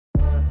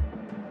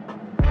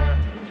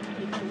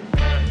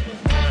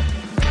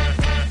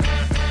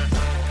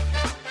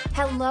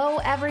Hello,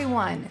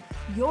 everyone.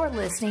 You're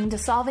listening to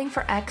Solving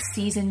for X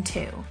Season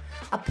 2,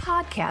 a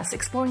podcast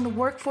exploring the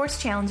workforce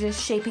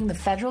challenges shaping the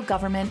federal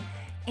government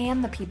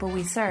and the people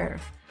we serve.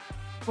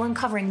 We're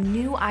uncovering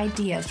new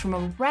ideas from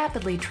a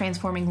rapidly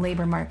transforming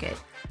labor market,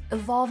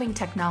 evolving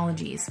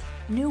technologies,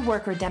 new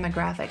worker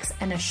demographics,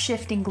 and a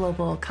shifting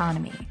global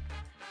economy.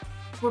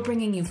 We're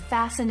bringing you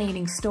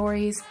fascinating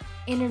stories,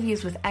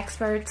 interviews with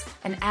experts,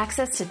 and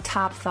access to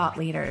top thought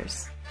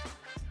leaders.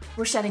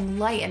 We're shedding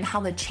light on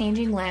how the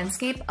changing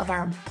landscape of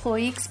our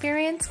employee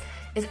experience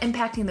is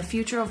impacting the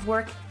future of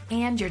work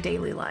and your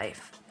daily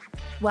life.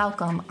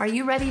 Welcome. Are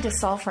you ready to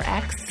solve for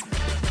X?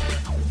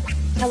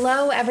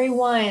 Hello,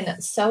 everyone.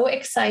 So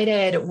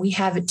excited. We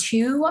have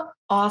two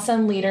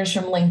awesome leaders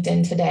from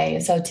LinkedIn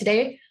today. So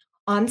today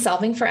on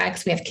Solving for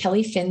X, we have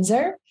Kelly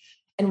Finzer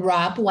and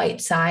Rob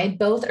Whiteside.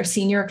 Both are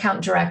senior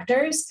account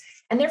directors,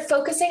 and they're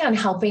focusing on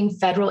helping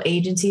federal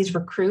agencies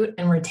recruit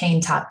and retain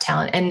top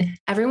talent. And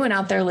everyone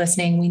out there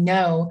listening, we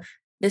know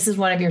this is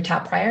one of your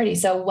top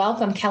priorities. So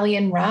welcome, Kelly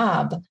and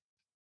Rob.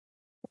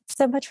 Thanks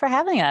so much for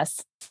having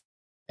us.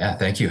 Yeah,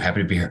 thank you.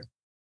 Happy to be here.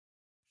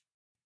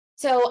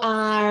 So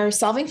our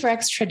Solving for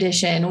X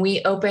tradition,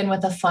 we open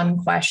with a fun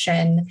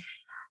question.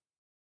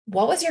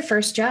 What was your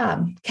first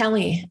job?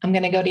 Kelly, I'm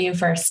going to go to you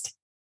first.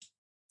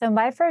 So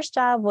my first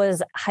job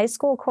was high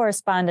school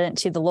correspondent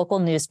to the local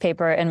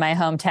newspaper in my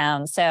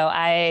hometown. So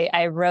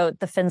I wrote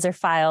the Finzer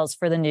files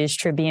for the News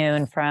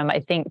Tribune from,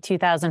 I think,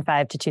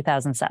 2005 to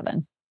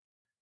 2007.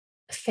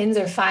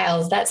 Finzer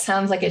files, that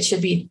sounds like it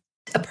should be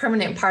a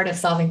permanent part of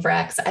Solving for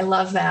X. I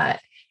love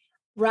that.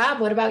 Rob,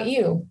 what about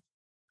you?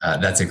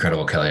 That's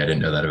incredible, Kelly. I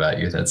didn't know that about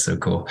you. That's so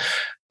cool.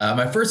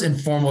 My first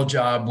informal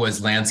job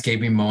was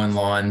landscaping, mowing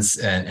lawns,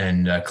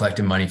 and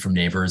collecting money from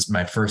neighbors.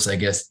 My first,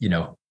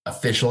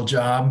 official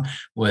job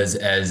was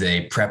as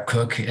a prep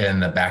cook in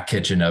the back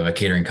kitchen of a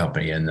catering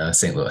company in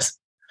St. Louis.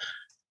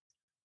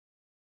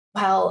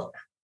 Well,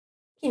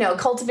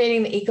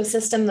 cultivating the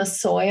ecosystem, the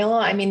soil.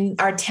 I mean,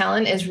 our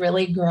talent is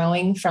really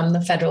growing from the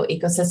federal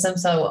ecosystem.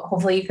 So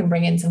hopefully you can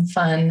bring in some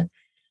fun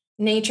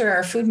nature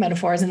or food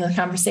metaphors in the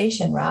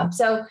conversation, Rob.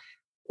 So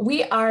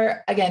we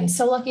are, again,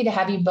 so lucky to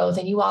have you both.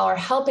 And you all are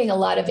helping a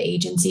lot of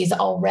agencies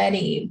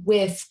already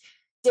with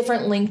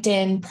different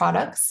LinkedIn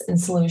products and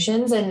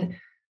solutions. And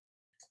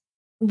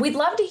we'd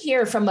love to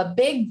hear from a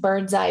big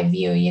bird's eye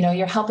view.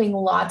 You're helping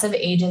lots of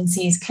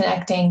agencies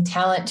connecting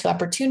talent to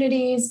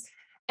opportunities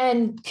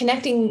and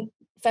connecting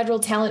federal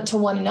talent to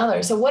one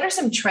another. So what are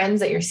some trends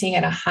that you're seeing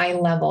at a high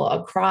level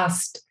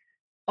across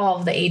all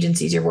of the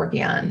agencies you're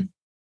working on?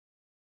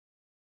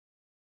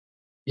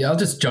 Yeah, I'll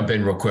just jump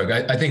in real quick.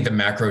 I think the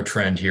macro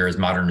trend here is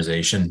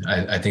modernization.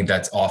 I think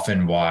that's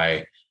often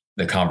why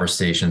the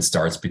conversation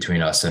starts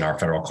between us and our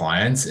federal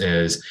clients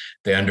is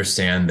they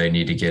understand they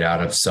need to get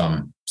out of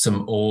some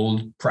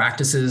old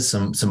practices,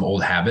 some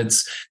old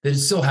habits that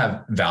still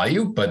have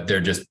value, but they're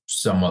just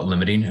somewhat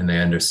limiting. And they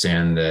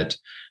understand that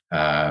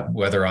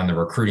whether on the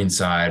recruiting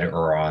side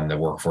or on the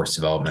workforce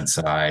development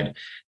side,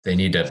 they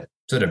need to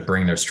sort of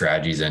bring their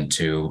strategies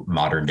into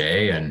modern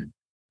day and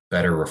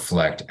better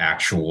reflect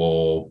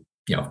actual,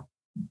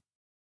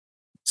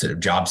 sort of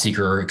job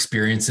seeker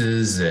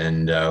experiences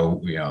and,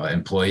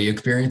 employee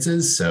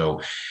experiences.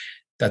 So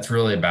that's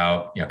really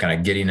about, kind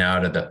of getting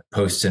out of the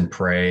post and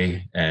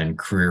pray and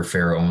career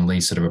fair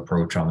only sort of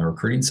approach on the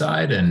recruiting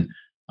side. And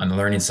on the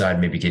learning side,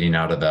 maybe getting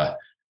out of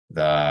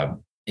the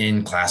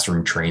in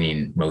classroom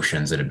training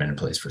motions that have been in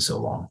place for so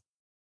long.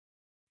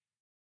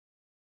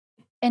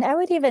 And I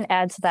would even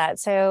add to that.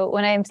 So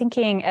when I'm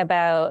thinking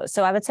about,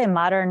 I would say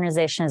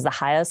modernization is the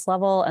highest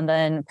level. And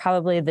then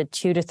probably the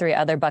 2 to 3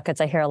 other buckets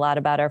I hear a lot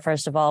about are,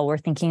 first of all, we're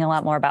thinking a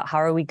lot more about how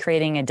are we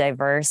creating a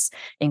diverse,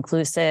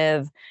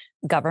 inclusive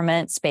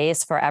government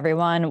space for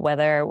everyone,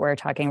 whether we're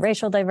talking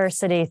racial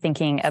diversity,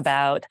 thinking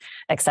about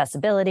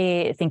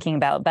accessibility, thinking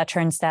about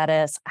veteran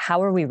status.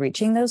 How are we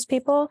reaching those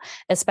people,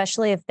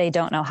 especially if they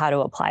don't know how to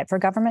apply for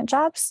government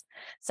jobs?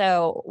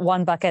 So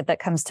one bucket that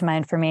comes to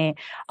mind for me.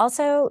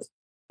 Also,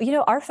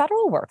 our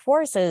federal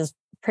workforce is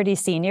pretty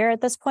senior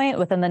at this point.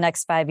 Within the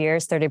next 5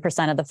 years,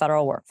 30% of the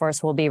federal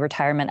workforce will be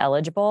retirement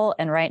eligible.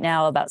 And right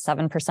now, about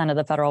 7% of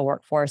the federal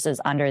workforce is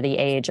under the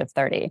age of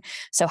 30.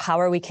 So how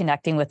are we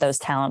connecting with those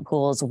talent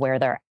pools where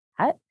they're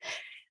at?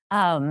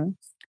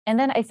 And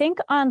then I think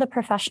on the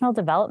professional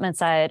development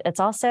side,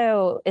 it's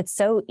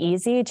so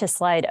easy to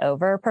slide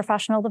over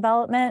professional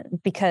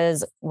development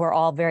because we're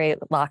all very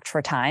locked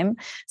for time.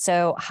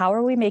 So how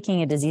are we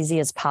making it as easy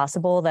as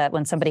possible that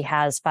when somebody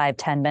has 5,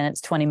 10 minutes,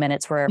 20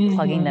 minutes, we're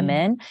plugging them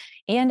in?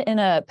 And in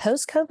a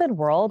post-COVID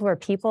world where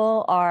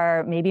people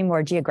are maybe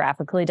more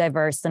geographically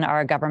diverse than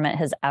our government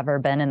has ever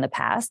been in the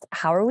past,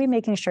 how are we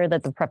making sure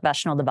that the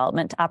professional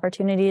development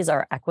opportunities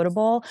are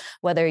equitable,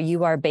 whether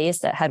you are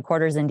based at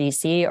headquarters in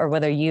DC or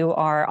whether you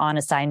are on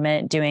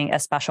assignment doing a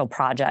special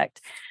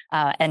project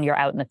and you're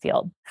out in the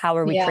field? How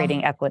are we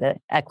creating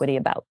equity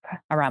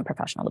around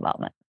professional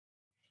development?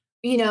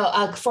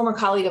 A former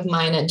colleague of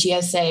mine at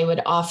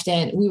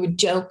GSA we would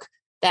joke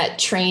that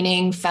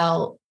training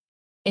felt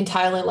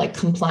entirely like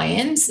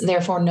compliance.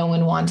 Therefore, no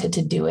one wanted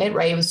to do it,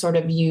 right? It was sort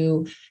of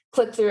you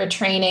click through a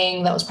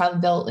training that was probably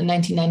built in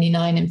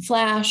 1999 in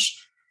Flash,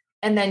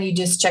 and then you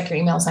just check your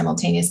email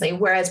simultaneously.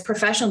 Whereas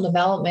professional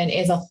development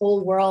is a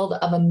whole world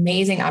of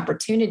amazing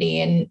opportunity.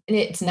 And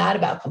it's not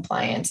about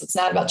compliance. It's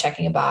not about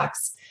checking a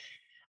box.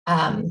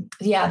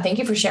 Thank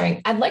you for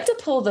sharing. I'd like to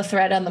pull the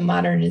thread on the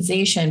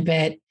modernization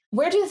bit.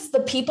 Where does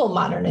the people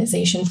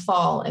modernization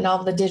fall in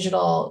all the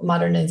digital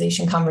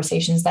modernization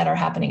conversations that are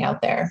happening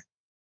out there?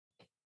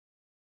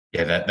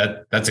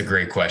 Yeah, that's a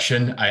great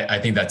question. I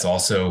think that's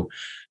also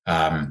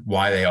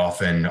why they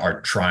often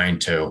are trying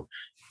to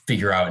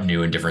figure out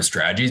new and different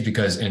strategies,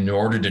 because in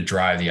order to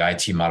drive the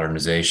IT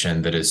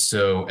modernization that is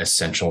so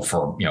essential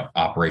for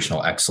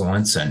operational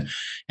excellence and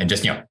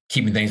just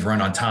keeping things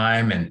run on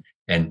time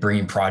and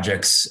bringing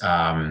projects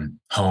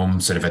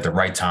home sort of at the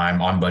right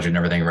time, on budget and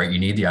everything, right? You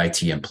need the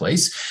IT in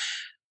place.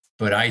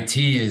 But IT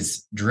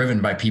is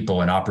driven by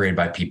people and operated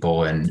by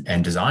people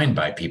and designed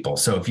by people.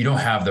 So if you don't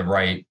have the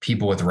right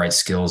people with the right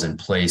skills in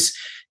place,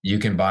 you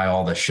can buy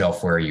all the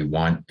shelfware you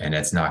want, and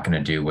it's not going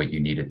to do what you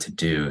need it to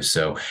do.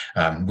 So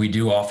we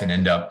do often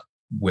end up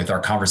with our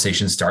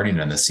conversations starting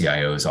in the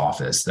CIO's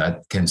office.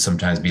 That can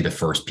sometimes be the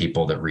first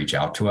people that reach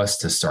out to us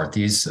to start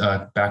these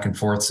back and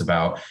forths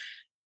about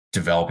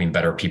developing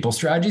better people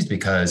strategies,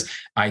 because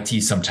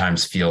IT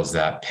sometimes feels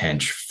that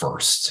pinch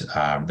first.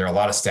 There are a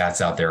lot of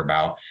stats out there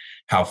about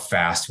how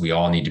fast we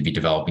all need to be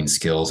developing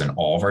skills in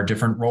all of our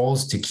different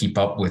roles to keep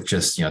up with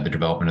just the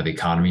development of the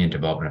economy and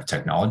development of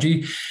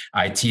technology.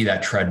 IT,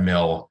 that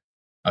treadmill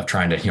of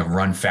trying to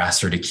run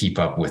faster to keep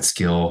up with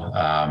skill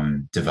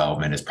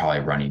development, is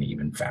probably running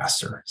even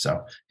faster.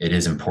 So it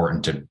is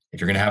important to,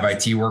 if you're going to have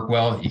IT work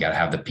well, you got to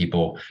have the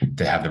people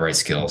to have the right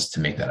skills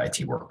to make that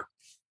IT work.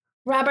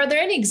 Rob, are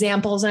there any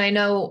examples? And I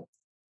know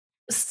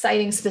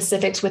citing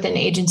specifics within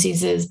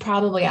agencies is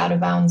probably out of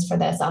bounds for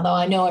this, although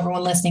I know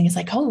everyone listening is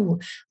like, oh,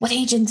 what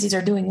agencies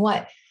are doing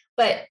what?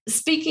 But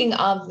speaking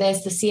of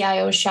this, the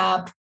CIO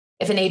shop,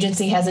 if an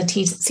agency has a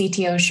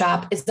CTO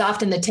shop, is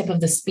often the tip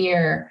of the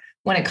spear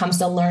when it comes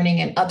to learning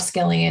and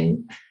upskilling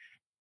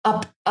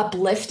and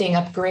uplifting,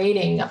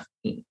 upgrading,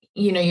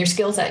 your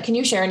skill set. Can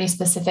you share any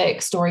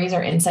specific stories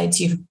or insights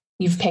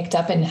you've picked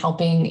up in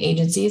helping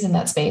agencies in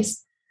that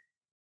space?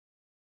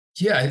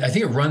 Yeah, I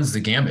think it runs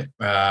the gamut.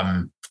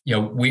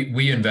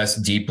 We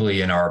invest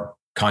deeply in our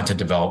content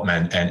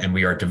development, and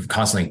we are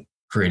constantly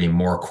creating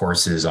more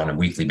courses on a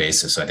weekly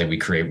basis. So I think we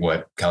create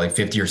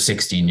 50 or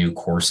 60 new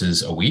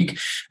courses a week,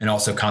 and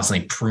also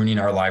constantly pruning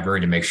our library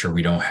to make sure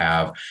we don't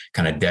have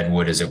kind of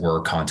deadwood, as it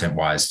were, content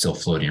wise, still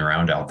floating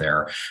around out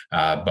there.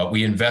 But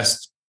we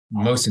invest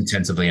most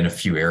intensively in a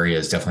few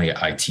areas, definitely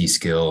IT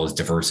skills,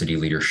 diversity,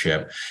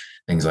 leadership.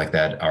 Things like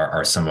that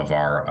are some of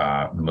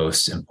our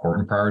most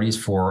important priorities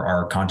for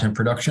our content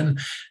production.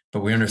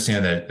 But we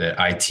understand that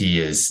IT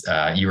is,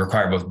 you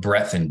require both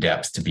breadth and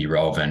depth to be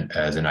relevant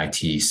as an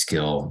IT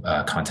skill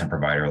content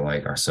provider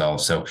like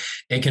ourselves. So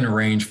it can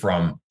range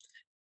from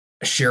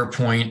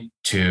SharePoint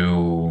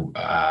to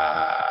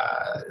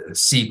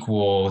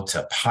SQL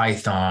to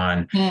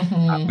Python.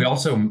 Mm-hmm. We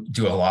also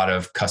do a lot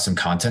of custom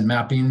content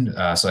mapping.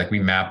 So we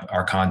map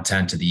our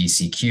content to the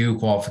ECQ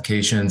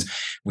qualifications.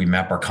 We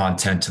map our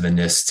content to the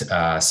NIST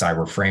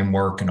cyber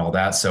framework and all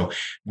that. So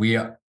we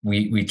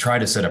try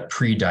to sort of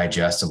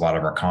pre-digest a lot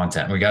of our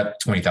content. We got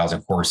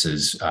 20,000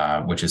 courses,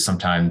 which is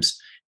sometimes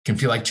can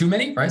feel like too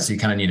many, right? So you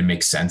kind of need to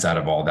make sense out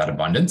of all that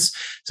abundance.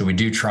 So we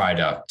do try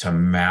to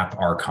map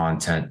our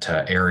content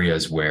to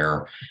areas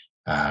where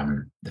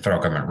the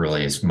federal government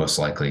really is most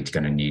likely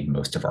going to need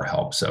most of our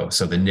help. So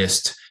the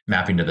NIST,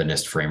 mapping to the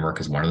NIST framework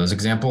is one of those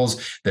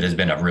examples that has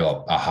been a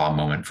real aha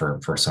moment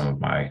for some of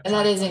my. And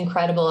that is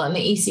incredible. And the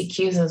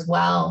ECQs as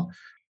well.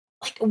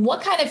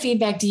 What kind of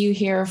feedback do you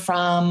hear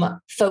from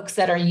folks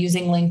that are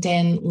using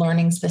LinkedIn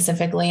Learning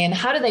specifically? And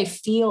how do they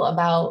feel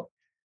about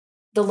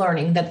the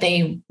learning that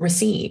they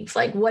receive?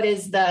 What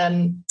is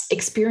the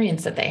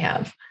experience that they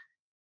have?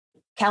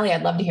 Callie,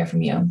 I'd love to hear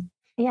from you.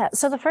 Yeah.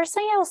 So the first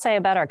thing I will say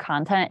about our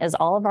content is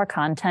all of our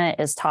content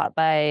is taught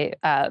by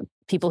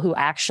people who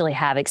actually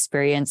have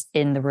experience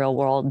in the real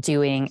world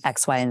doing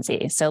X, Y, and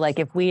Z. So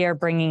if we are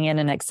bringing in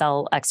an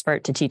Excel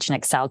expert to teach an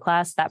Excel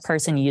class, that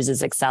person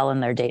uses Excel in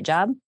their day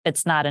job.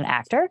 It's not an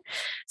actor.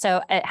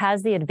 So it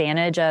has the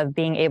advantage of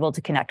being able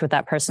to connect with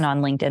that person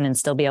on LinkedIn and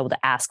still be able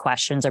to ask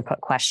questions or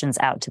put questions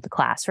out to the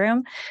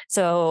classroom.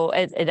 So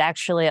it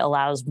actually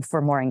allows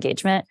for more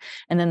engagement.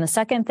 And then the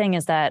second thing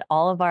is that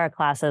all of our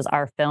classes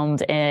are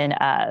filmed in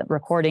a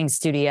recording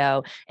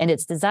studio, and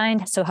it's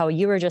designed so how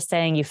you were just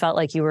saying, you felt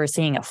like you were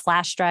seeing a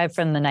flash drive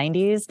from the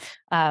 90s.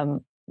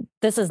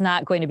 This is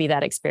not going to be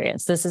that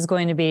experience. This is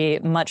going to be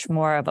much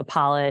more of a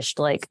polished,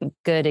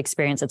 good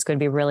experience. It's going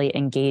to be really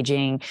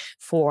engaging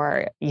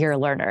for your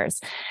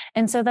learners.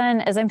 And so then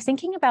as I'm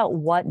thinking about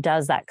what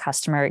does that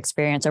customer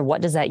experience or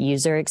what does that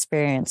user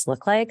experience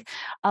look like,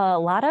 a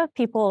lot of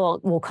people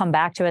will come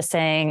back to us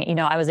saying,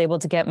 I was able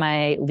to get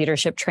my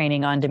leadership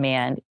training on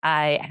demand.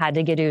 I had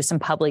to do some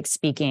public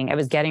speaking. I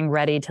was getting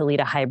ready to lead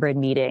a hybrid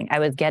meeting. I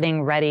was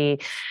getting ready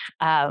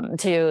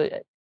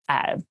to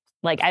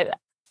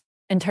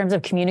in terms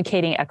of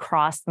communicating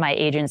across my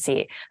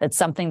agency, that's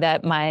something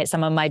that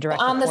some of my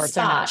direct reports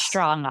are not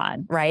strong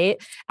on,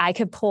 right? I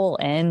could pull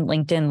in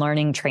LinkedIn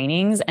Learning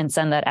trainings and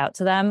send that out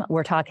to them.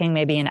 We're talking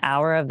maybe an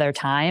hour of their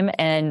time,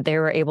 and they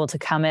were able to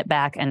come it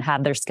back and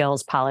have their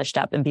skills polished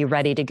up and be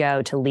ready to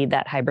go to lead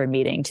that hybrid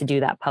meeting, to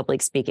do that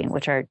public speaking,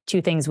 which are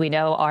two things we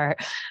know are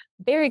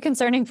very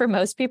concerning for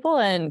most people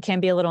and can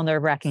be a little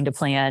nerve-wracking to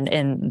plan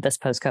in this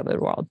post-COVID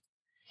world.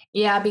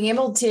 Yeah, being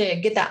able to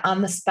get that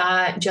on the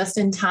spot, just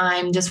in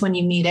time, just when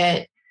you need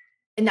it,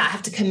 and not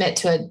have to commit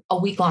to a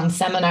week-long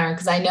seminar.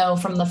 Because I know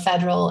from the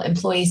federal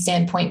employee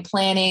standpoint,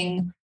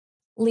 planning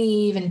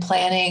leave and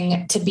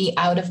planning to be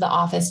out of the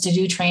office to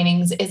do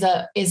trainings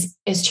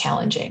is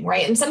challenging,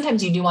 right? And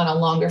sometimes you do want a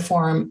longer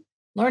form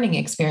learning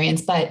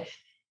experience, but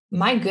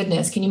my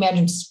goodness, can you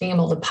imagine just being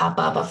able to pop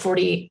up a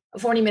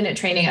 40-minute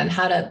training on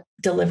how to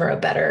deliver a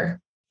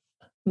better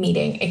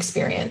meeting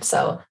experience?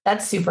 So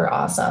that's super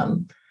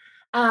awesome.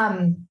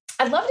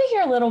 I'd love to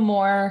hear a little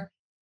more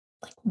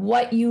like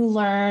what you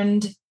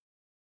learned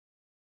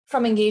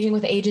from engaging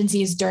with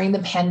agencies during the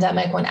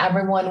pandemic when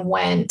everyone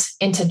went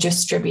into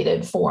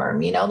distributed form.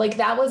 Like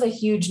that was a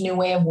huge new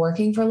way of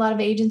working for a lot of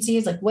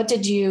agencies. Like what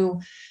did you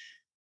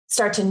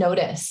start to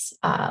notice?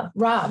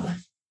 Rob?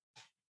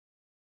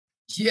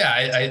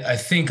 Yeah, I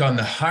think on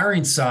the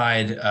hiring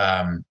side,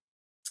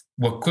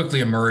 what quickly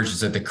emerged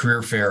is that the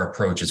career fair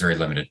approach is very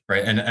limited,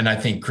 right? And I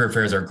think career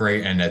fairs are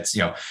great, and it's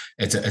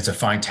a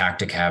fine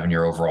tactic to have in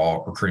your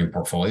overall recruiting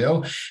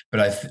portfolio.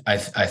 But I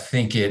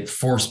think it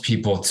forced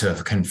people to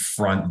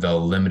confront the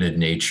limited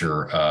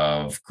nature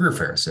of career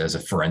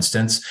fairs, for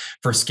instance,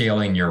 for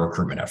scaling your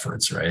recruitment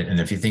efforts, right? And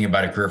if you think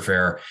about a career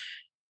fair,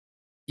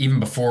 even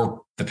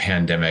before the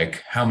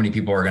pandemic, how many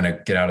people are going to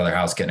get out of their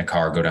house, get in a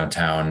car, go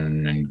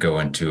downtown, and go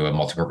into a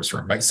multipurpose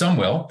room, right? Some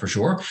will, for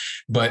sure,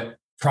 but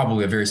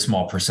probably a very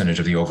small percentage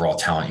of the overall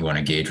talent you want to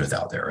engage with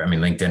out there. I mean,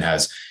 LinkedIn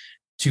has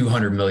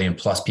 200 million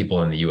plus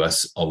people in the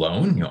US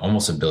alone,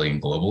 almost a billion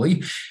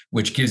globally,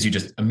 which gives you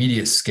just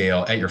immediate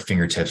scale at your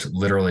fingertips,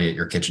 literally at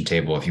your kitchen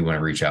table, if you want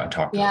to reach out and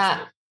talk to them.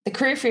 Yeah. The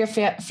career fair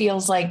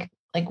feels like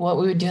what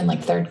we would do in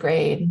like third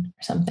grade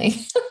or something.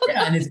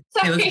 Yeah.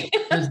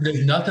 And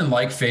there's nothing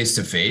like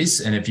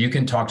face-to-face. And if you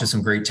can talk to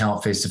some great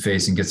talent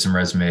face-to-face and get some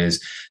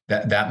resumes,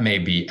 that may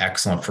be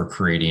excellent for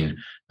creating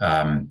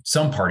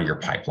some part of your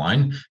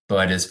pipeline.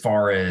 But as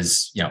far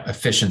as,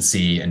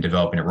 efficiency and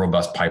developing a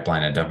robust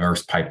pipeline, a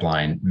diverse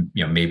pipeline,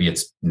 maybe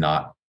it's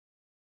not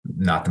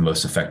the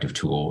most effective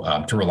tool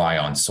to rely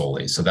on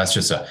solely. So that's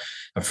just a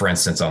for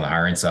instance, on the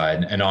hiring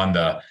side. And on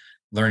the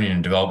learning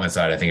and development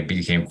side, I think it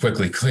became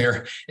quickly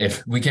clear,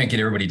 if we can't get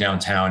everybody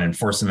downtown and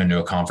force them into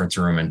a conference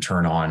room and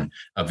turn on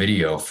a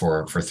video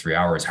for 3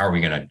 hours, how are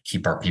we going to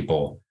keep our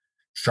people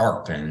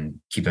sharp and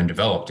keep them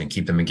developed and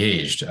keep them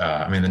engaged?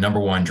 The number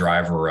one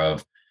driver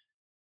of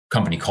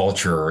company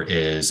culture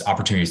is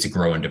opportunities to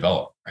grow and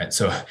develop, right?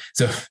 So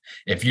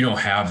if you don't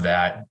have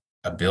that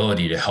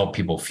ability to help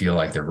people feel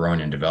like they're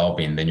growing and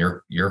developing, then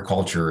your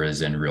culture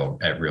is at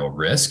real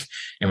risk.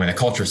 And when the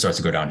culture starts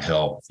to go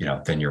downhill,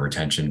 then your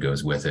retention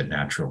goes with it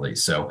naturally.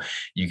 So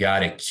you got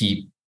to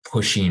keep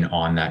pushing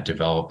on that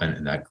development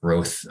and that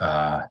growth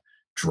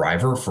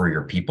driver for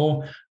your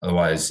people.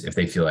 Otherwise, if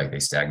they feel like they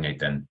stagnate,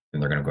 then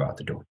they're going to go out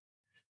the door.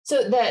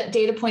 So the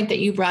data point that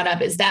you brought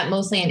up, is that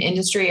mostly in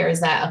industry or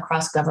is that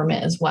across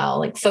government as well?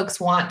 Like folks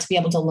want to be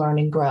able to learn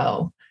and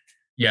grow.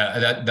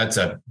 Yeah, that's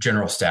a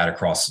general stat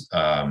across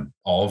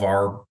all of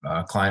our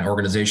client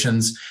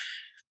organizations.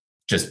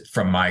 Just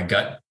from my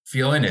gut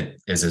feeling,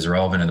 it is as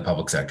relevant in the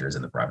public sector as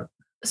in the private.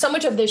 So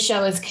much of this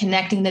show is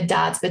connecting the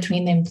dots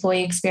between the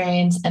employee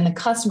experience and the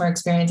customer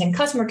experience. And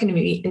customer can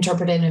be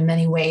interpreted in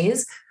many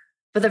ways.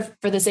 But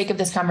for the sake of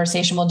this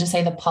conversation, we'll just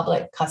say the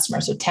public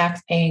customers, so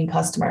tax-paying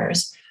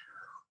customers.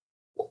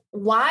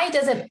 Why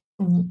does it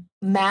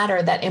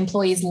matter that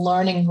employees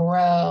learn and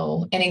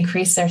grow and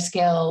increase their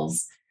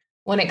skills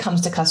when it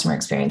comes to customer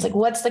experience? Like,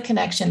 what's the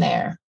connection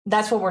there?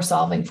 That's what we're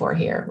solving for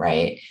here,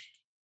 right?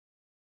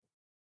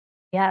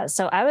 Yeah.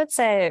 So I would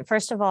say,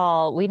 first of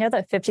all, we know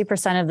that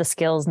 50% of the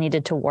skills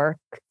needed to work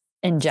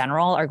in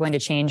general are going to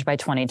change by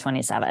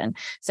 2027.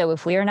 So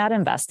if we are not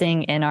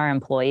investing in our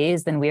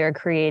employees, then we are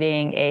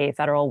creating a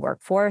federal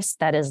workforce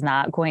that is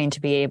not going to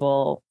be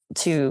able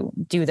to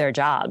do their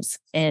jobs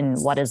in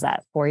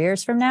 4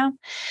 years from now.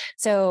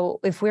 So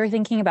if we're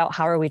thinking about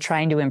how are we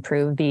trying to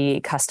improve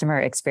the customer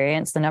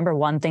experience, the number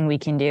one thing we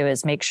can do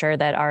is make sure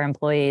that our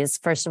employees,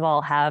 first of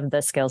all, have the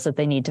skills that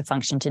they need to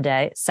function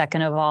today.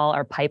 Second of all,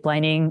 are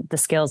pipelining the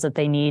skills that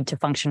they need to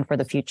function for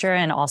the future,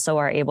 and also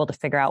are able to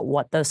figure out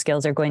what those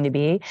skills are going to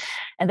be.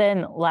 And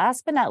then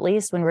last but not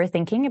least, when we're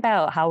thinking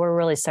about how we're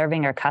really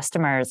serving our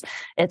customers,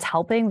 it's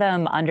helping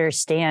them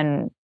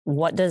understand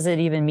what does it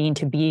even mean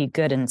to be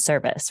good in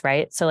service,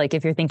 right? So like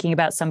if you're thinking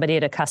about somebody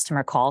at a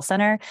customer call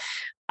center,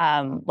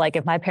 like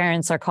if my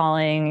parents are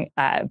calling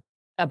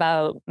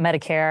about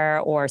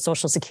Medicare or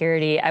Social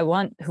Security, I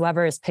want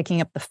whoever is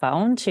picking up the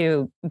phone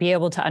to be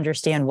able to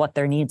understand what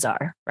their needs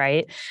are,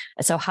 right?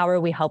 So how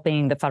are we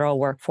helping the federal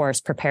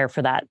workforce prepare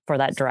for that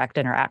direct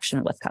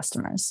interaction with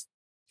customers?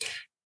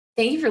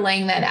 Thank you for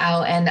laying that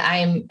out. And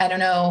I don't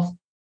know,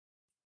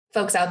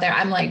 folks out there,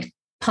 I'm like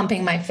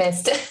pumping my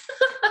fist.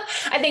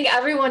 I think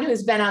everyone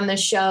who's been on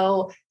this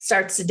show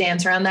starts to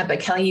dance around that, but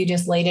Kelly, you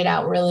just laid it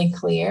out really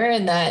clear,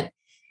 and that,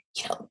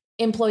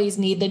 employees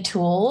need the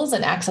tools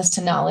and access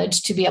to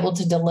knowledge to be able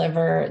to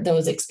deliver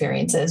those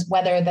experiences,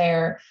 whether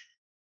they're,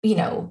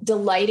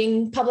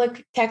 delighting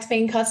public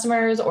tax-paying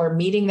customers or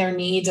meeting their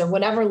needs or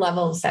whatever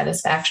level of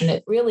satisfaction.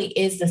 It really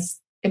is this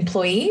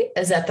employee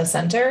is at the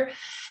center.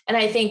 And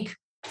I think,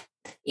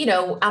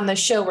 on the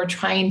show, we're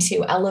trying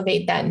to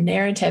elevate that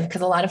narrative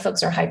because a lot of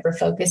folks are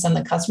hyper-focused on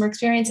the customer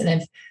experience and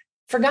have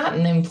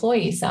forgotten the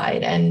employee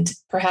side. And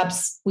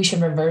perhaps we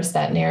should reverse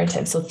that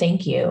narrative. So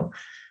thank you.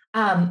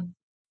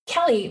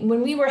 Kelly,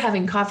 when we were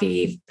having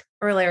coffee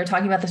earlier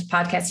talking about this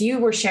podcast, you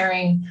were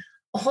sharing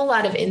a whole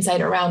lot of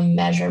insight around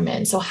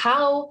measurement. So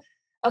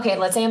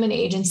let's say I'm an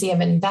agency,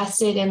 I've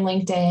invested in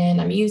LinkedIn,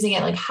 I'm using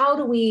it. Like, how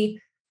do we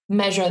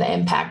measure the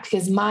impact?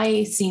 Because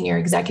my senior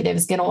executive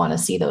is going to want to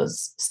see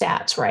those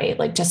stats, right?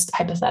 Like, just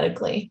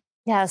hypothetically.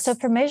 Yeah. So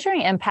for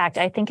measuring impact,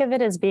 I think of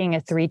it as being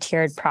a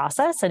 3-tiered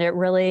process. And it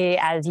really,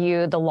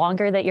 the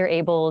longer that you're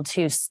able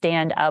to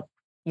stand up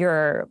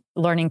your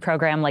learning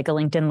program, like a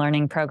LinkedIn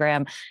learning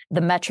program, the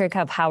metric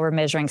of how we're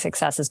measuring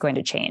success is going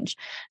to change.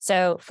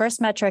 So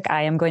first metric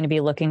I am going to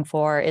be looking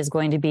for is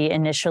going to be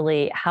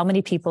initially, how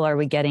many people are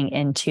we getting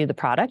into the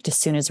product as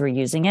soon as we're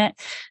using it?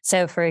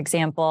 So for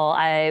example,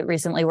 I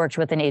recently worked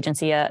with an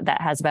agency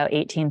that has about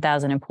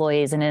 18,000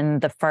 employees. And in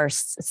the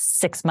first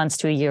 6 months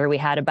to a year, we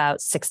had about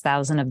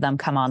 6,000 of them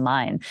come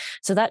online.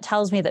 So that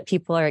tells me that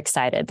people are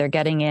excited. They're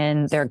getting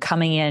in, they're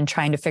coming in,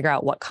 trying to figure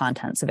out what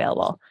content's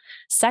available.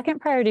 Second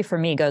priority for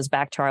me goes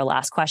back to our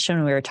last question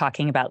when we were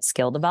talking about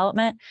skill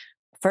development.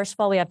 First of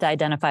all, we have to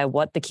identify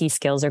what the key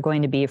skills are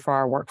going to be for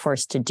our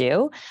workforce to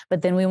do,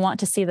 but then we want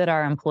to see that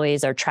our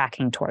employees are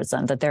tracking towards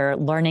them, that they're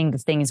learning the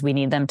things we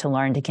need them to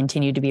learn to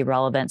continue to be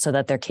relevant so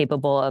that they're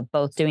capable of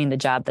both doing the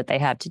job that they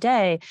have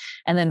today.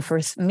 And then for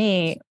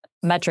me,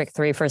 metric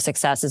 3 for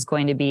success is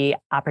going to be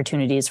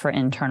opportunities for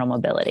internal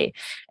mobility.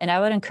 And I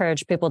would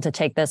encourage people to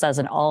take this as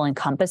an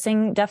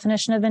all-encompassing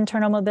definition of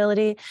internal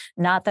mobility,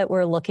 not that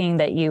we're looking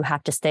that you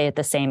have to stay at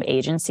the same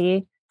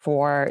agency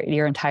for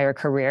your entire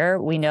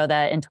career. We know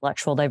that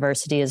intellectual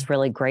diversity is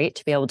really great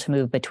to be able to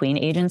move between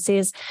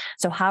agencies.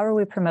 So how are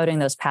we promoting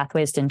those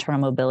pathways to internal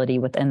mobility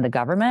within the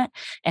government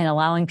and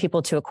allowing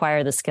people to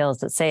acquire the skills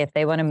that say if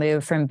they want to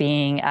move from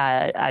being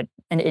an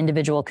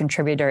individual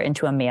contributor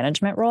into a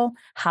management role,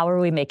 how are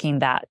we making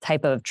that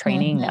type of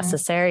training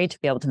necessary to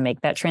be able to make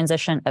that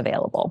transition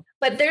available?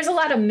 But there's a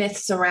lot of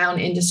myths around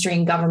industry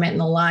and government and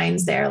the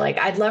lines there. Like,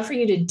 I'd love for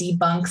you to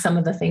debunk some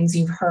of the things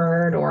you've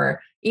heard, or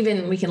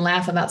even we can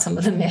laugh about some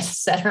of the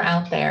myths that are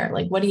out there.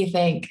 Like, what do you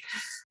think?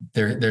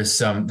 There's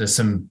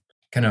some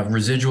kind of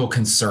residual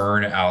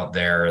concern out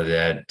there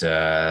that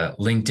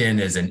LinkedIn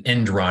is an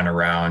end run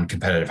around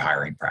competitive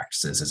hiring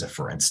practices, as a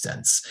for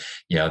instance.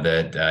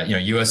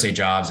 USA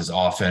Jobs is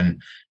often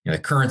the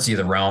currency of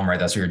the realm, right?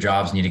 That's where your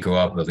jobs need to go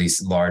up. At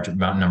least a large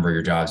number of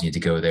your jobs need to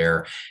go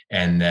there,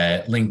 and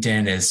that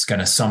LinkedIn is going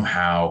to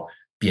somehow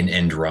be an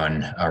end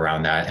run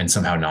around that and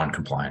somehow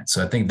non-compliant.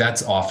 So I think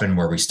that's often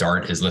where we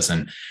start is,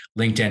 listen,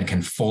 LinkedIn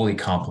can fully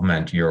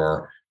complement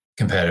your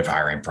competitive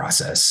hiring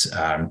process.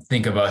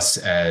 Think of us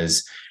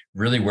as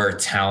really where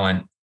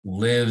talent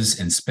lives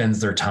and spends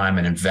their time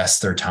and invests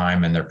their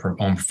time in their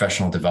own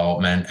professional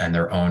development and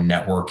their own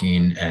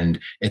networking. And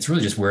it's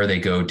really just where they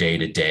go day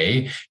to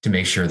day to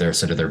make sure they're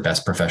sort of their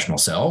best professional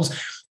selves.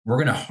 We're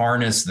going to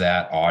harness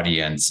that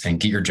audience and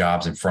get your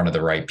jobs in front of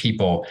the right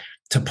people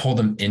to pull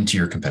them into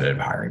your competitive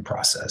hiring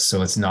process.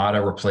 So it's not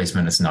a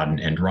replacement. It's not an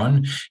end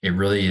run. It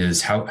really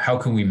is how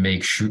can we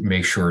make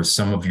sure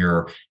some of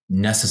your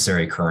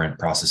necessary current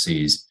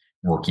processes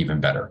work even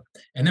better.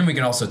 And then we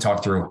can also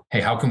talk through, hey,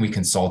 how can we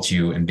consult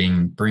you and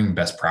bring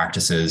best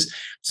practices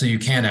so you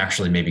can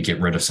actually maybe get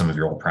rid of some of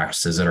your old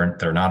practices that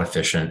are not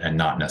efficient and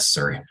not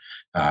necessary.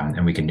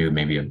 And we can do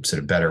maybe a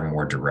sort of better,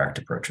 more direct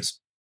approaches.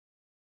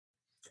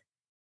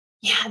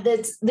 Yeah,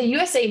 that's the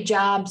USA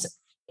Jobs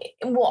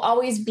will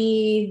always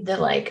be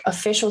the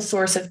official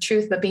source of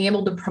truth, but being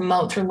able to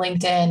promote through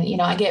LinkedIn,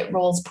 I get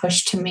roles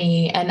pushed to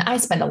me, and I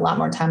spend a lot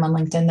more time on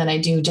LinkedIn than I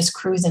do just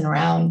cruising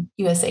around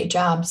USA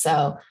Jobs.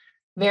 So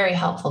very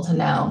helpful to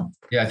know.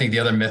 Yeah, I think the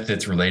other myth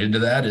that's related to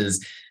that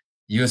is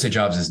USA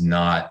Jobs is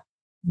not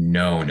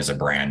known as a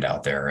brand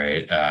out there,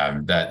 right?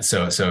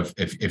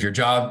 If your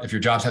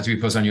jobs have to be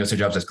posted on USA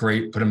Jobs, that's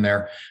great, put them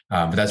there.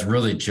 But that's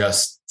really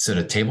just sort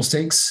of table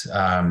stakes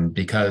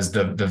because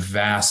the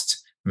vast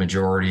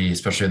majority,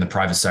 especially in the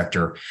private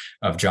sector,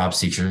 of job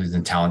seekers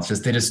and talents,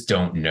 they just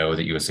don't know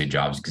that USA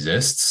Jobs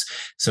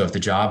exists. So if the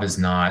job is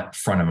not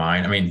front of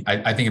mind,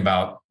 I think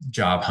about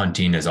job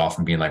hunting as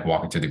often being like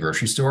walking through the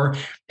grocery store.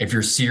 If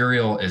your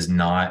cereal is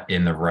not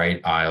in the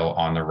right aisle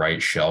on the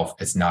right shelf,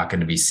 it's not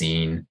going to be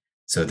seen.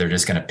 So they're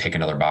just going to pick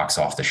another box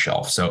off the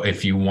shelf. So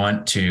if you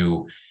want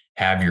to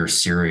have your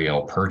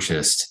cereal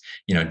purchased,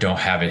 don't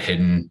have it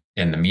hidden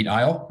in the meat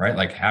aisle, right?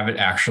 Like have it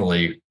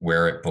actually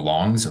where it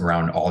belongs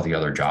around all the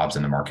other jobs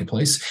in the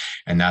marketplace.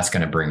 And that's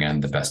going to bring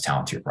in the best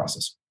talent to your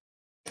process.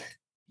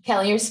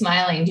 Kelly, you're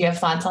smiling. Do you have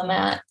thoughts on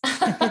that?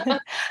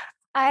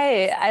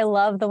 I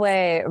love the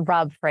way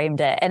Rob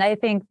framed it. And I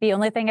think the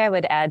only thing I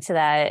would add to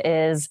that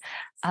is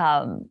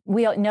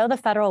we know the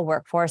federal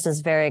workforce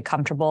is very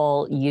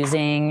comfortable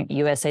using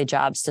USA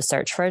Jobs to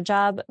search for a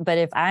job. But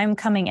if I'm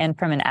coming in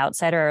from an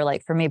outsider, or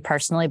like for me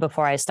personally,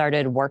 before I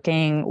started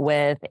working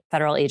with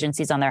federal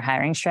agencies on their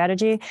hiring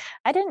strategy,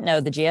 I didn't know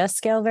the GS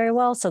scale very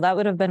well. So that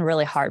would have been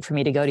really hard for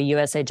me to go to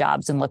USA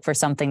Jobs and look for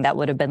something that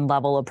would have been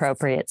level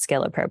appropriate,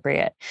 skill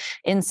appropriate.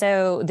 And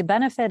so the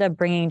benefit of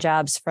bringing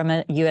jobs from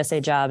a USA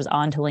Jobs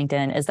onto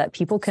LinkedIn is that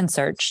people can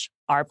search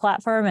our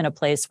platform in a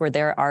place where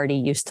they're already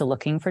used to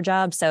looking for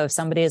jobs. So if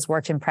somebody has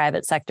worked in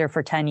private sector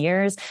for 10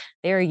 years,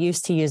 they're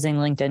used to using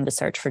LinkedIn to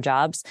search for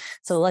jobs.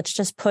 So let's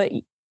just put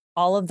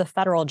all of the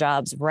federal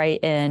jobs right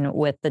in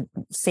with the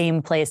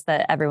same place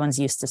that everyone's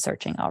used to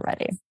searching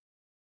already.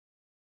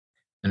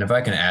 And if I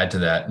can add to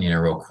that,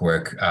 real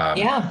quick,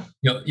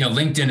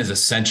 LinkedIn is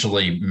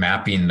essentially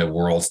mapping the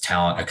world's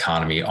talent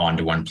economy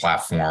onto one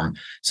platform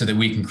so that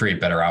we can create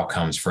better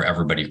outcomes for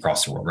everybody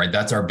across the world, right?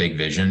 That's our big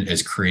vision,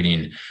 is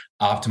creating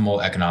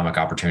optimal economic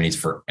opportunities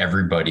for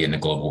everybody in the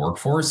global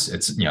workforce.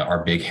 It's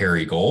our big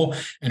hairy goal.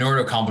 In order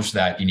to accomplish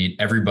that, you need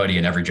everybody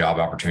and every job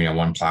opportunity on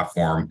one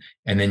platform,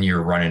 and then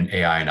you're running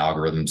AI and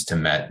algorithms to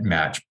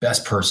match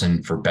best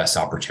person for best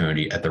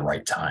opportunity at the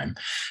right time.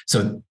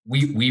 So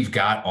we've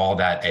got all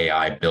that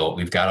AI built.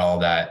 We've got all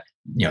that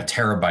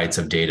terabytes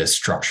of data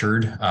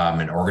structured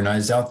and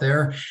organized out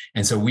there,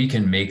 and so we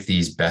can make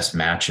these best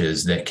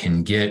matches that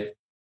can get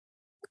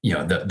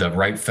the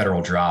right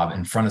federal job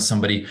in front of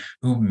somebody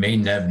who may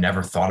have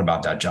never thought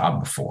about that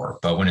job before.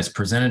 But when it's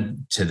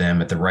presented to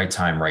them at the right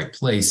time, right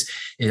place,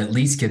 it at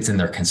least gets in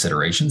their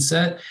consideration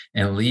set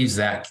and leads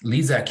that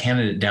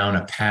candidate down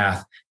a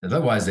path that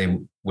otherwise they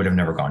would have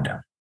never gone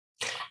down.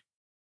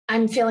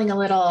 I'm feeling a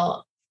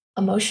little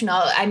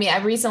emotional. I mean, I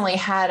recently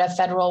had a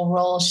federal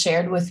role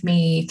shared with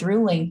me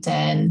through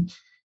LinkedIn,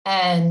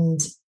 and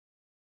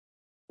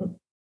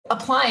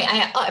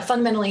I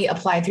fundamentally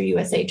applied through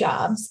USA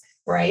Jobs.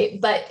 Right.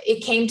 But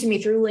it came to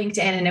me through LinkedIn,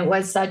 and it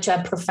was such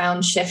a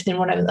profound shift in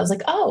what I was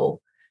like, oh,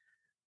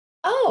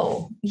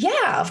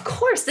 yeah, of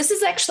course, this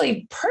is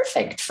actually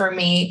perfect for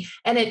me.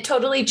 And it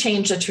totally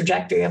changed the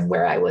trajectory of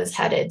where I was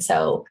headed.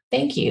 So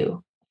thank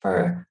you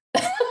for,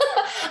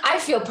 I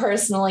feel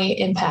personally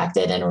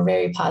impacted in a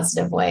very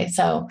positive way.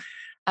 So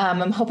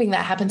I'm hoping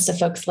that happens to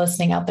folks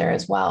listening out there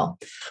as well.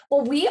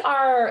 Well, we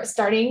are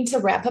starting to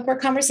wrap up our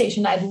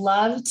conversation. I'd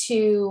love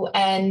to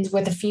end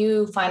with a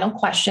few final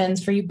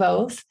questions for you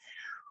both.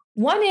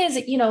 One is,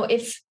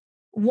 if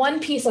one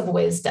piece of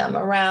wisdom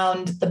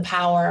around the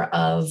power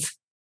of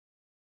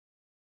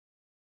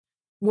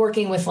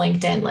working with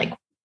LinkedIn, like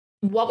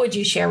what would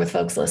you share with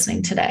folks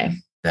listening today?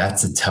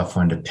 That's a tough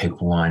one to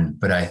pick one,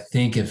 but I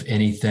think if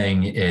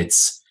anything,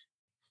 it's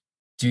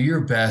do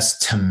your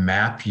best to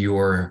map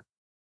your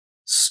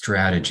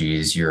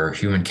strategies, your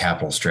human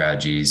capital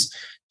strategies,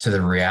 to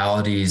the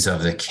realities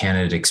of the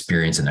candidate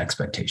experience and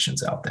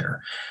expectations out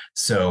there.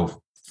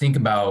 So think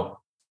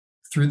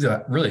through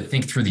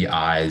the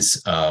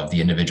eyes of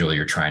the individual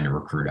you're trying to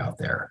recruit out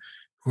there.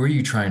 Who are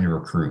you trying to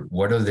recruit?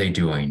 What are they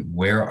doing?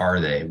 Where are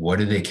they? What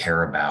do they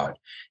care about?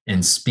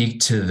 And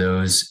speak to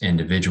those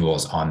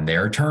individuals on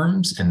their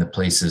terms and the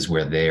places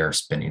where they are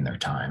spending their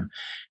time.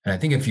 And I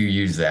think if you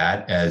use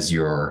that as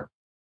your,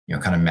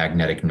 kind of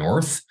magnetic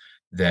north,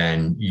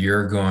 then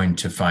you're going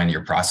to find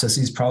your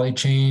processes probably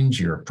change,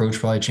 your approach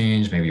probably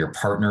change, maybe your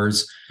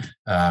partners,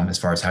 as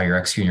far as how you're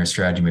executing your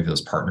strategy, maybe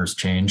those partners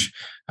change.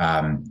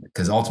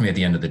 Because ultimately, at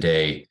the end of the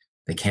day,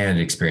 the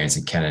candidate experience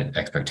and candidate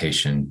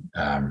expectation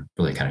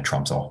really kind of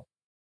trumps all.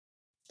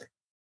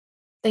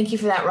 Thank you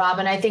for that, Rob.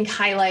 And I think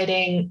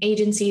highlighting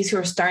agencies who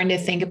are starting to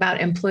think about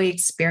employee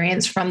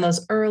experience from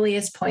those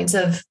earliest points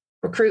of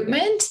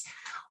recruitment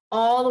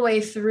all the way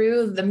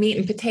through the meat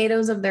and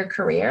potatoes of their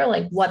career,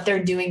 like what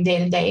they're doing day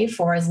to day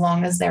for as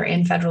long as they're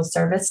in federal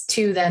service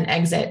to then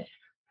exit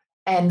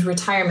and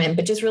retirement.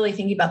 But just really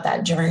thinking about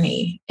that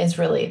journey is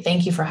really,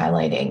 thank you for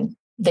highlighting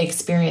the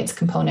experience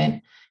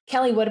component.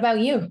 Kelly, what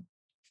about you?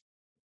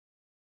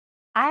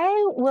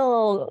 I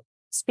will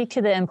speak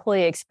to the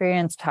employee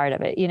experience part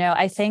of it.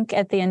 I think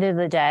at the end of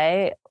the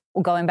day,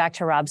 going back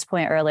to Rob's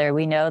point earlier,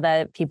 we know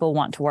that people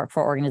want to work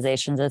for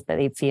organizations that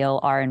they feel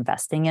are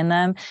investing in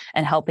them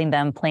and helping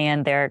them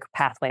plan their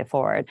pathway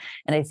forward.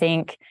 And I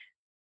think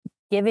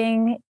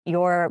giving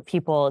your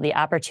people the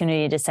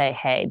opportunity to say,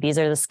 hey, these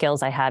are the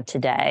skills I have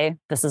today.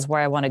 This is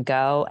where I want to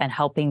go, and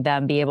helping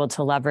them be able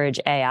to leverage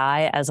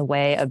AI as a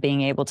way of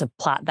being able to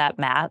plot that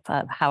map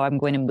of how I'm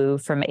going to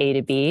move from A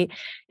to B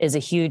is a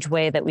huge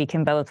way that we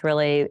can both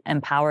really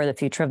empower the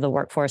future of the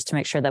workforce to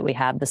make sure that we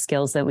have the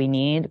skills that we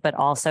need, but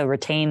also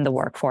retain the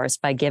workforce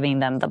by giving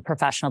them the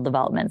professional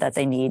development that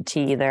they need to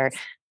either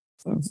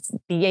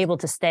be able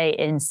to stay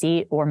in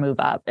seat or move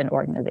up an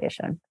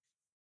organization.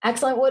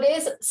 Excellent. Well, it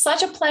is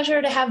such a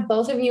pleasure to have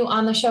both of you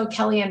on the show,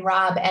 Kelly and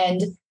Rob.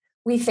 And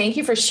we thank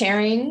you for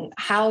sharing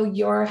how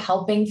you're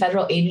helping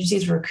federal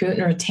agencies recruit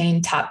and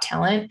retain top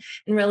talent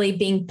and really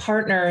being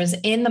partners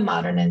in the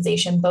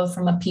modernization, both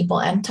from a people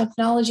and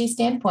technology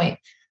standpoint.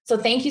 So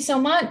thank you so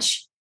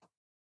much.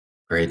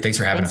 Great. Thanks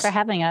for having us. Thanks for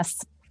having us.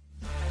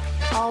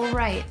 All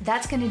right.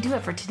 That's going to do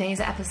it for today's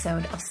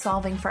episode of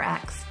Solving for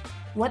X.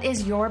 What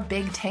is your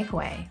big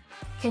takeaway?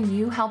 Can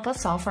you help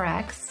us solve for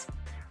X?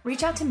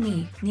 Reach out to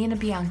me, Nina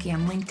Bianchi,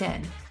 on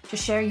LinkedIn to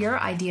share your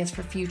ideas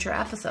for future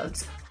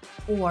episodes.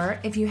 Or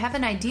if you have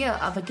an idea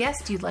of a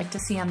guest you'd like to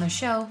see on the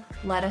show,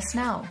 let us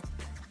know.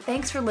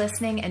 Thanks for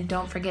listening, and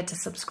don't forget to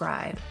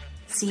subscribe.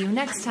 See you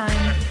next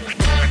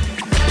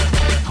time.